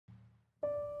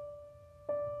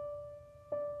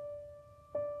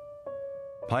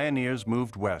Pioneers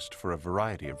moved west for a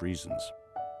variety of reasons.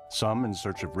 Some in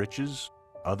search of riches,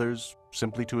 others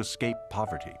simply to escape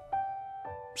poverty.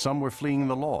 Some were fleeing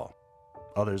the law,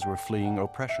 others were fleeing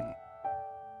oppression.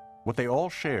 What they all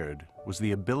shared was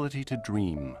the ability to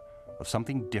dream of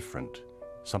something different,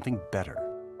 something better,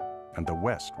 and the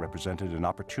West represented an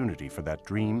opportunity for that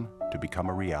dream to become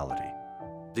a reality.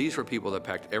 These were people that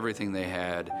packed everything they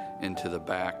had into the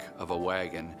back of a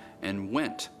wagon and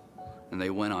went. And they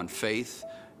went on faith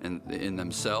in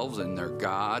themselves, in their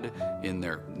God, in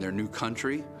their new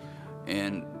country.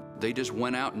 And they just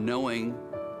went out knowing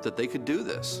that they could do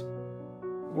this.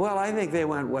 Well, I think they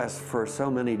went west for so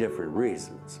many different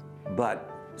reasons. But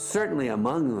certainly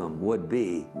among them would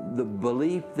be the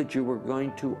belief that you were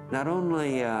going to not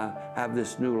only have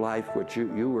this new life, which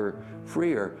you were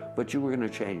freer, but you were going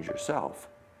to change yourself.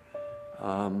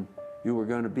 You were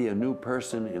going to be a new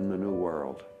person in the new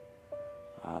world.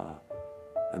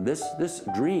 And this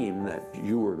dream that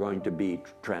you were going to be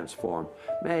transformed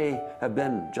may have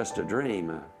been just a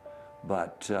dream,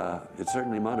 but it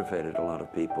certainly motivated a lot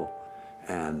of people.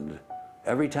 And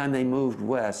every time they moved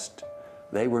west,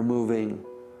 they were moving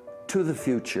to the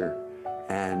future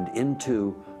and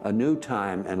into a new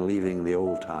time and leaving the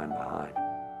old time behind.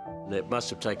 It must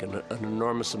have taken an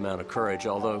enormous amount of courage,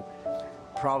 although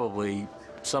probably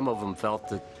some of them felt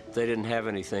that they didn't have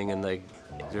anything and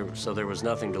so there was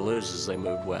nothing to lose as they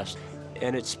moved west.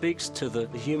 And it speaks to the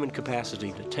human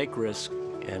capacity to take risks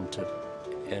and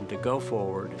to go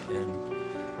forward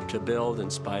and to build in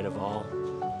spite of all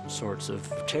sorts of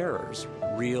terrors,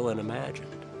 real and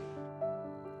imagined.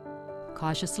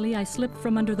 Cautiously, I slipped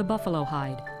from under the buffalo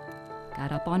hide,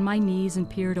 got up on my knees and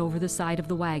peered over the side of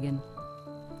the wagon.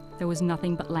 There was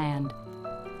nothing but land,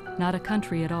 not a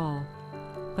country at all,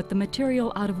 but the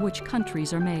material out of which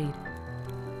countries are made.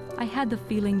 I had the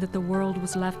feeling that the world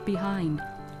was left behind,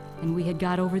 and we had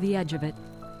got over the edge of it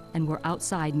and were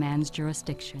outside man's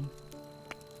jurisdiction.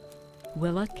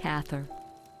 Willa Cather.